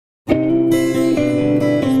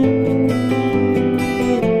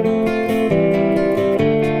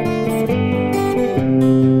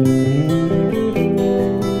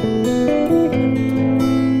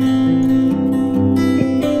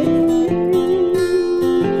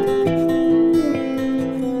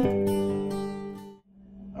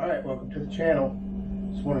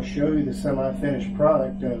show you the semi-finished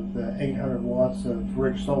product of the 800 watts of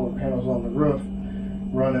rich solar panels on the roof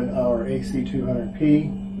running our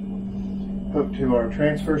AC200P hooked to our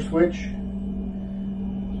transfer switch.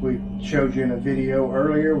 We showed you in a video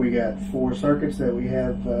earlier, we got 4 circuits that we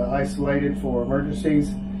have isolated for emergencies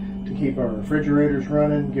to keep our refrigerators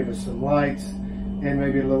running, give us some lights, and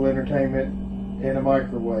maybe a little entertainment and a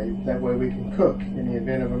microwave. That way we can cook in the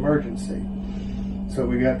event of emergency. So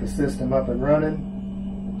we got the system up and running.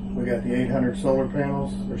 We got the 800 solar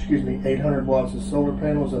panels, or excuse me, 800 watts of solar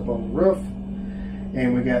panels up on the roof.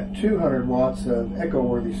 And we got 200 watts of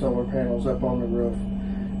echo-worthy solar panels up on the roof.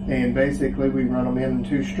 And basically we run them in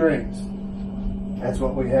 2 strings. That's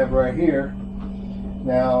what we have right here.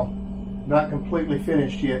 Now, not completely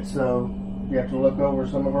finished yet, so we have to look over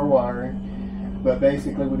some of our wiring. But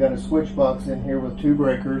basically we got a switch box in here with 2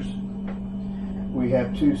 breakers. We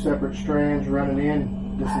have 2 separate strands running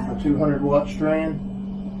in. This is the 200 watt strand.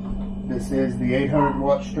 This is the 800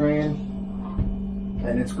 watt strand.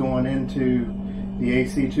 And it's going into the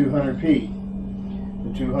AC200P.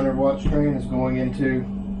 The 200 watt strand is going into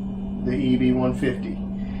the EB150.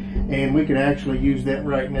 And we can actually use that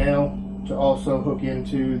right now to also hook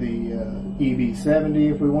into the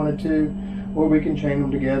EB70 if we wanted to. Or we can chain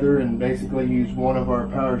them together and basically use one of our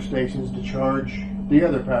power stations to charge the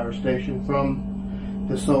other power station from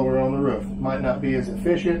the solar on the roof. Might not be as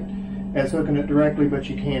efficient as hooking it directly, but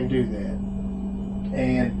you can do that.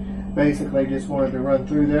 And basically just wanted to run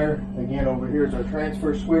through there. Again, over here is our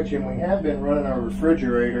transfer switch, and we have been running our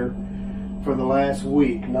refrigerator for the last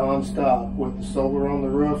week non-stop with the solar on the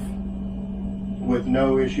roof with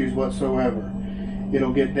no issues whatsoever.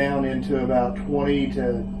 It'll get down into about between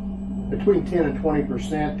 10 and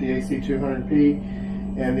 20%, the AC200P,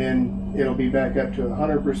 and then it'll be back up to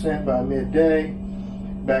 100% by midday,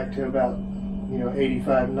 back to about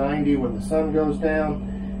 85, 90 when the sun goes down,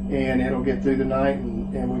 and it'll get through the night,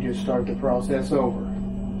 and we just start the process over.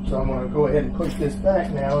 So I'm going to go ahead and push this back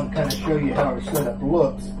now and kind of show you how our setup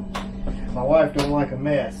looks. My wife don't like a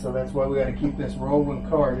mess, so that's why we got to keep this rolling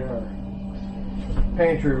cart in our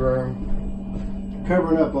pantry room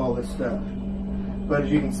covering up all this stuff. But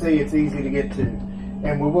as you can see, it's easy to get to.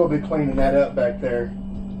 And we will be cleaning that up back there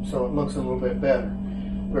so it looks a little bit better.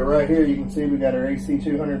 But right here you can see we got our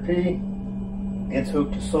AC200P. It's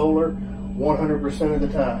hooked to solar 100% of the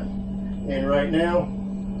time. And right now,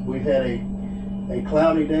 we've had a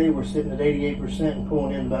cloudy day. We're sitting at 88% and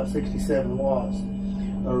pulling in about 67 watts.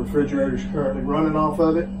 Our refrigerator is currently running off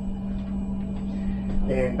of it.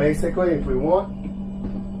 And basically, if we want,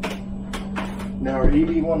 now our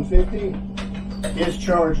EB150 is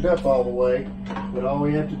charged up all the way, but all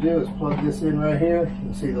we have to do is plug this in right here. You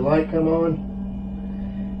can see the light come on.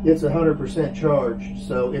 It's 100% charged,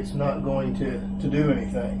 so it's not going to do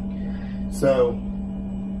anything. So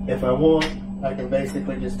if I want, I can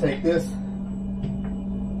basically just take this,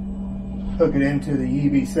 hook it into the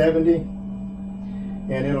EB70,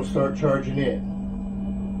 and it'll start charging it.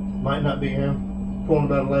 Might not be pulling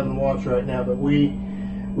about 11 watts right now, but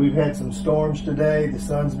we've had some storms today. The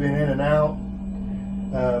sun's been in and out.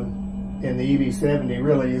 And the EB70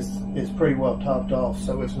 really is pretty well topped off,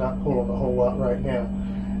 so it's not pulling a whole lot right now.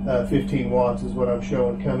 15 watts is what I'm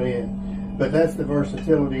showing coming in. But that's the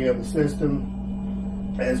versatility of the system,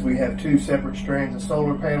 as we have 2 separate strands of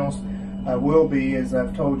solar panels. I will be, as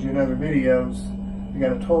I've told you in other videos, we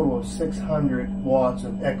got a total of 600 watts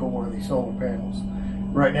of echo-worthy solar panels.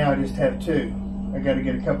 Right now I just have 2. I got to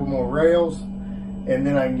get a couple more rails, and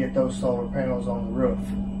then I can get those solar panels on the roof.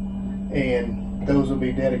 And those will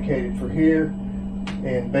be dedicated for here.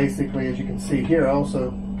 And basically, as you can see here, I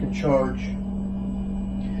also can charge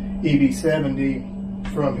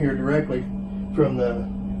EB70 from here directly from the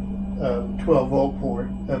 12 volt port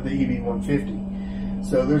of the EB150.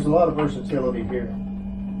 So there's a lot of versatility here.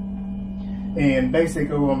 And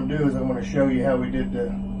basically what I'm going to do is I'm going to show you how we did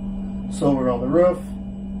the solar on the roof,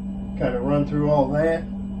 kind of run through all that,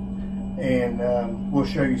 and we'll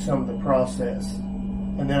show you some of the process.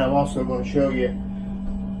 And then I'm also going to show you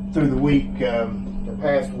through the week, the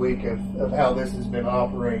past week of how this has been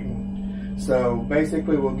operating. So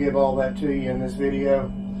basically we'll give all that to you in this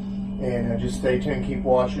video, and just stay tuned, keep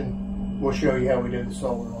watching. We'll show you how we did the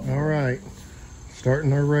solar. All right,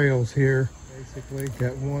 starting our rails here. Basically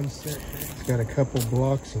got one set. It's got a couple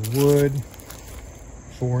blocks of wood,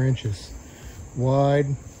 4 inches wide.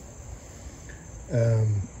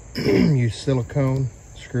 Use silicone,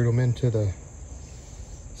 screwed them into the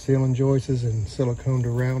ceiling joists and siliconed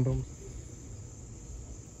around them.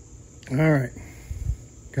 All right,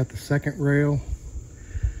 got the second rail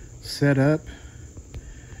set up.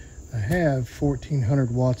 I have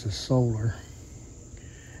 1400 watts of solar,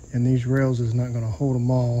 and these rails is not going to hold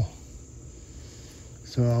them all.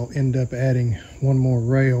 So I'll end up adding one more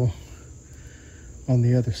rail on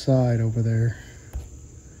the other side over there.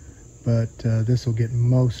 But this will get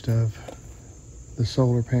most of the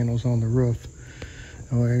solar panels on the roof.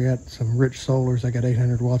 Oh, I got some rich solars. I got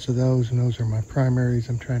 800 watts of those, and those are my primaries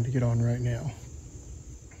I'm trying to get on right now.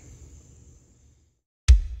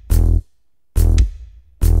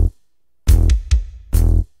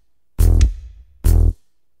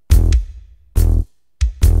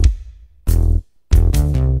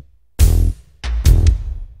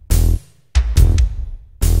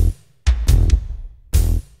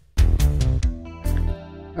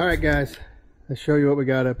 All right, guys, let's show you what we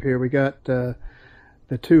got up here. We got the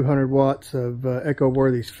 200 watts of Echo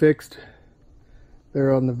Worthies fixed.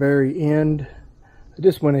 They're on the very end. I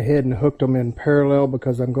just went ahead and hooked them in parallel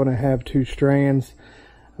because I'm going to have two strands.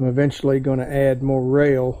 I'm eventually going to add more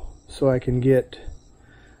rail so I can get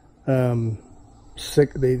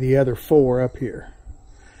the other 4 up here.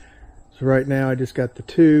 So right now I just got the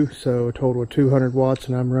 2, so a total of 200 watts,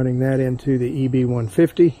 and I'm running that into the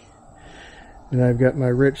EB150. And I've got my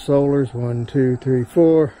rich solars, 1, 2, 3,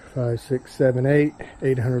 4, 5, 6, 7, 8,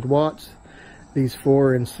 800 watts. These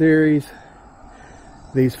 4 are in series.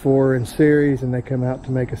 These 4 are in series, and they come out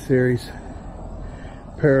to make a series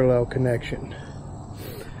parallel connection.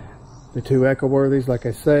 The 2 Echo Worthies, like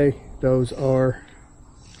I say, those are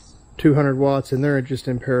 200 watts, and they're just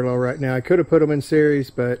in parallel right now. I could have put them in series,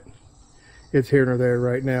 but it's here nor there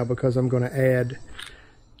right now because I'm going to add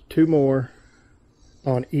 2 more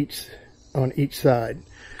on each side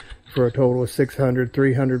for a total of 600.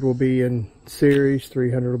 300 will be in series,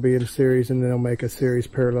 300 will be in series, and then they'll make a series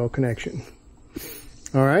parallel connection.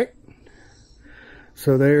 All right,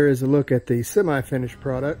 so there is a look at the semi-finished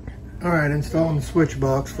product. All right, installing the switch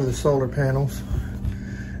box for the solar panels.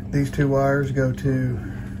 These 2 wires go to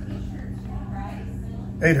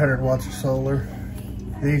 800 watts of solar.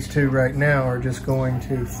 These 2 right now are just going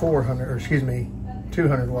to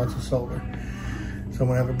 200 watts of solar. So I'm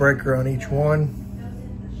going to have a breaker on each one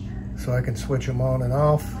so I can switch them on and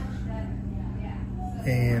off,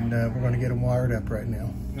 and we're going to get them wired up right now.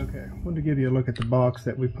 Okay, I wanted to give you a look at the box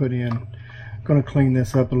that we put in. I'm going to clean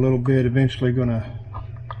this up a little bit, eventually going to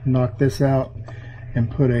knock this out and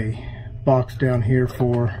put a box down here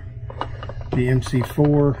for the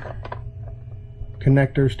MC4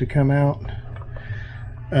 connectors to come out.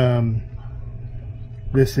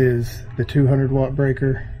 This is the 200 watt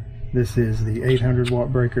breaker. This is the 800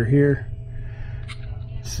 watt breaker here.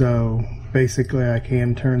 So basically I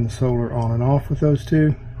can turn the solar on and off with those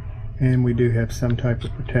 2, and we do have some type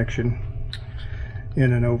of protection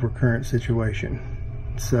in an overcurrent situation.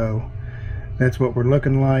 So that's what we're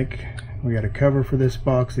looking like. We got a cover for this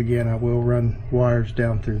box. Again, I will run wires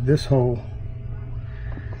down through this hole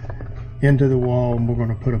into the wall, and we're going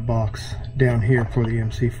to put a box down here for the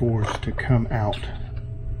MC4s to come out.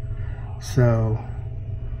 So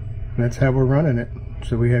that's how we're running it.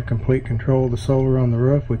 So we have complete control of the solar on the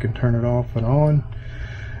roof. We can turn it off and on,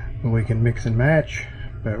 and we can mix and match,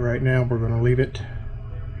 but right now we're going to leave it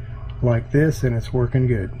like this, and it's working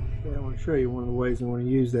good. I want to show you one of the ways I want to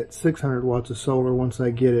use that 600 watts of solar once I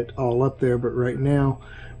get it all up there, but right now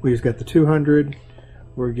we just got the 200.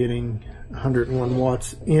 We're getting 101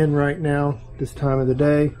 watts in right now this time of the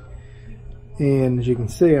day, and as you can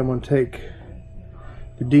see, I'm going to take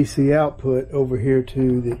the DC output over here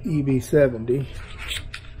to the EB70,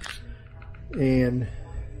 and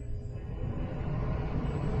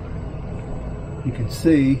you can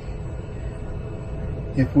see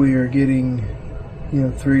if we are getting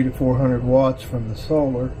 300 to 400 watts from the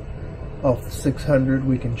solar off the 600,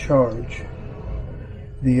 we can charge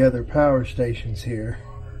the other power stations here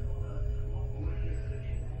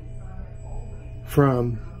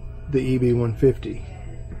from the EB150.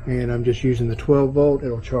 And I'm just using the 12 volt.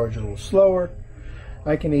 It'll charge a little slower.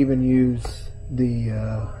 I can even use the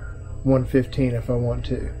 115 if I want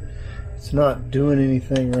to. It's not doing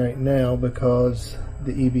anything right now because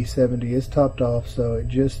the EB70 is topped off, so it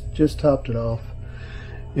just topped it off.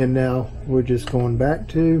 And now we're just going back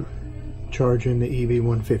to charging the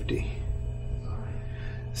EB150.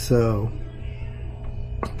 So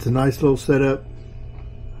it's a nice little setup,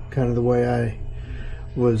 kind of the way I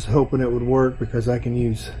was hoping it would work, because I can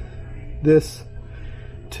use this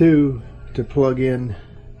to plug in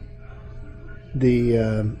the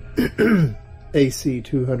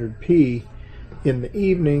AC200P in the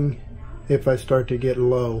evening if I start to get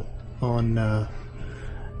low on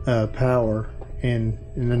power, and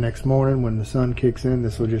in the next morning when the sun kicks in,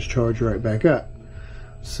 this will just charge right back up.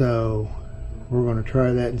 So we're going to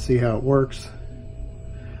try that and see how it works,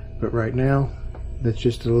 but right now that's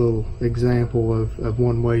just a little example of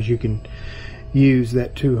one ways you can use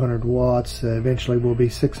that 200 watts. Eventually will be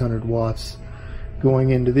 600 watts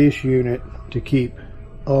going into this unit to keep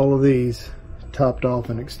all of these topped off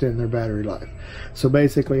and extend their battery life. So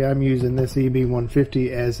basically I'm using this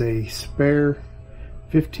EB150 as a spare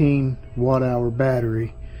 15 watt hour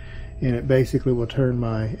battery, and it basically will turn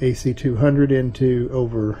my AC200 into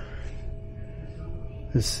over,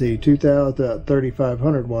 let's see,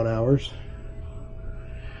 3,500 watt hours.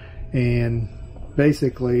 And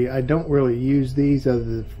basically I don't really use these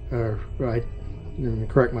other than, let me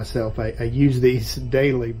correct myself, I use these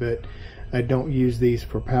daily, but I don't use these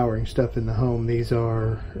for powering stuff in the home. These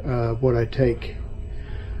are what I take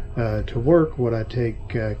to work, what I take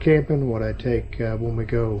camping, what I take when we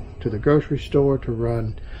go to the grocery store to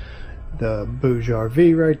run the Bouge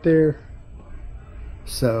RV right there.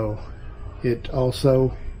 So it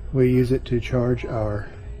also, we use it to charge our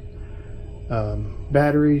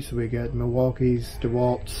batteries. We got Milwaukee's,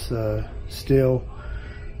 DeWalt's still.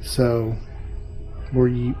 So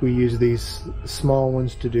we use these small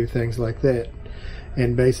ones to do things like that.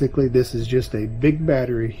 And basically this is just a big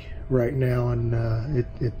battery right now, and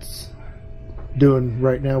it's doing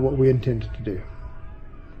right now what we intended to do.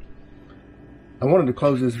 I wanted to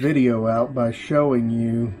close this video out by showing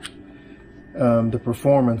you the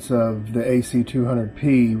performance of the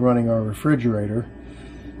AC200P running our refrigerator.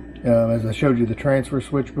 As I showed you the transfer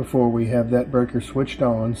switch before, we have that breaker switched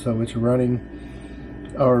on, so it's running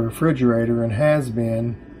our refrigerator and has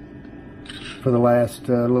been for the last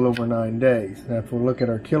little over 9 days. Now if we look at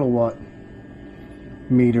our kilowatt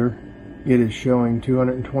meter, it is showing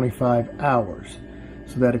 225 hours.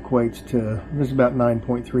 So that equates to just about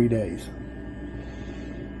 9.3 days.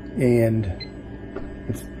 And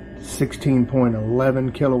it's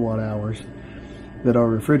 16.11 kilowatt hours that our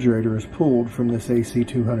refrigerator is pulled from this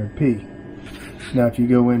AC200P. Now if you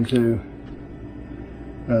go into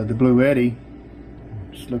the Bluetti,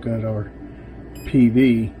 just looking at our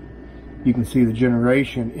PV, you can see the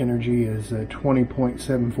generation energy is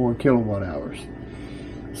 20.74 kilowatt hours.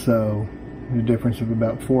 So the difference of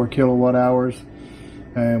about 4 kilowatt hours,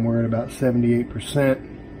 and we're at about 78%.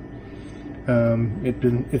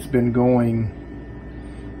 It's been going,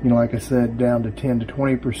 you know, like I said, down to 10 to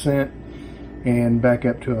 20% and back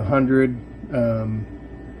up to 100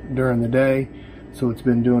 during the day. So it's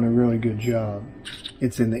been doing a really good job.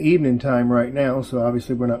 It's in the evening time right now, so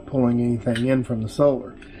obviously we're not pulling anything in from the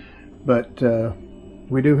solar. But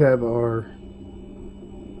we do have our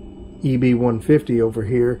EB150 over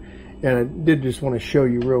here, and I did just want to show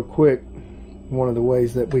you real quick one of the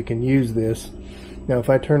ways that we can use this. Now if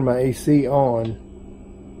I turn my AC on,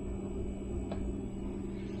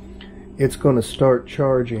 it's going to start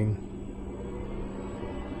charging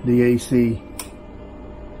the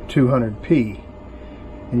AC200P,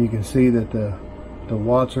 and you can see that the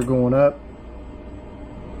watts are going up.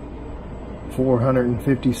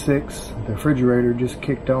 456. The refrigerator just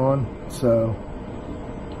kicked on, so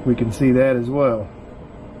we can see that as well.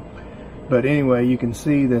 But anyway, you can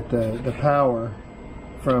see that the power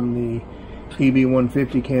from the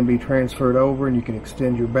EB150 can be transferred over, and you can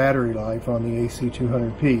extend your battery life on the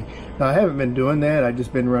AC200P. Now I haven't been doing that, I've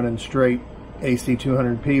just been running straight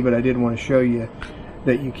AC200P, but I did want to show you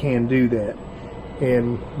that you can do that.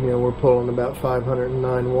 And you know, we're pulling about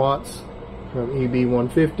 509 watts from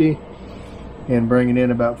EB150 and bringing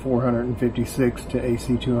in about 456 to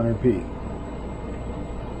AC200P.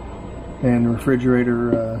 And the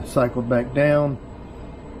refrigerator cycled back down,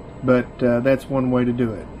 but that's one way to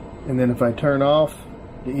do it. And then if I turn off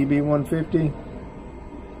the EB150,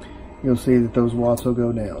 you'll see that those watts will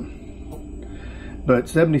go down. But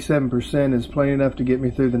 77% is plenty enough to get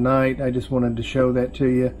me through the night. I just wanted to show that to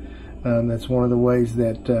you. That's one of the ways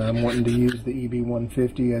that I'm wanting to use the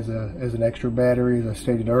EB150 as an extra battery, as I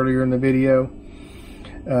stated earlier in the video.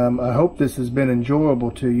 I hope this has been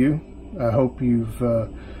enjoyable to you. I hope you've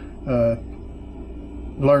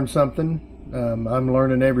learned something. I'm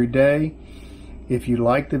learning every day. If you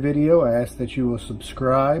like the video, I ask that you will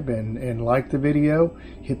subscribe and like the video.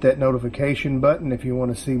 Hit that notification button if you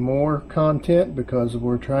want to see more content, because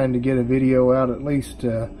we're trying to get a video out at least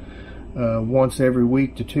once every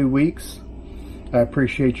week to 2 weeks. I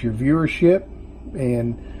appreciate your viewership,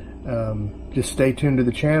 and just stay tuned to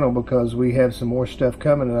the channel because we have some more stuff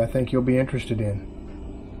coming that I think you'll be interested in.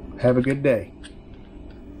 Have a good day.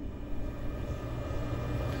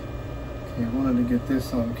 Okay, I wanted to get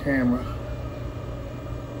this on camera.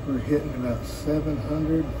 We're hitting about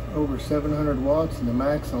over 700 watts, and the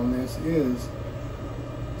max on this is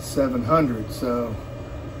 700. So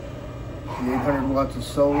the 800 watts of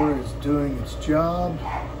solar is doing its job.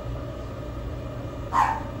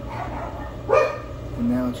 and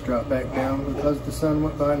now it's dropped back down because the sun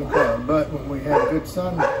went behind the cloud. But when we have good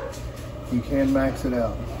sun, you can max it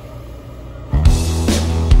out.